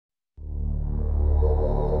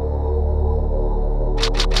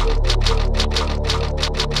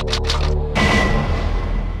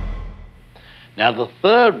Now, the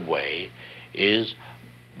third way is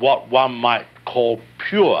what one might call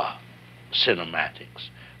pure cinematics,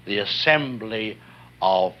 the assembly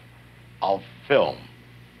of film,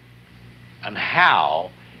 and how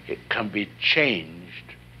it can be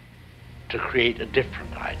changed to create a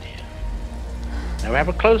different idea. Now we have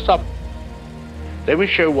a close-up. Then we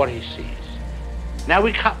show what he sees. Now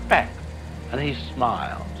we cut back, and he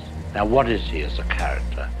smiles. Now what is he as a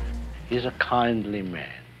character? He's a kindly man.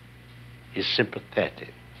 He's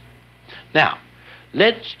sympathetic. Now,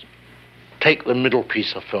 let's take the middle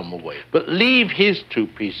piece of film away, but leave his two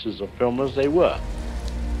pieces of film as they were.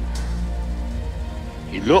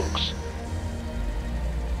 He looks.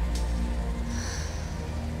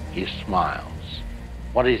 He smiles.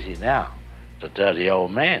 What is he now? The dirty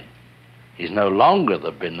old man. He's no longer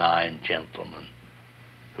the benign gentleman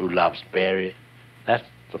who loves Barry. That's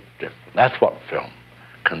the difference. That's what film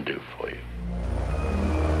can do for you.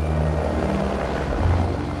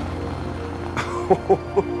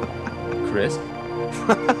 Chris?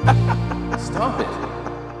 Stop it.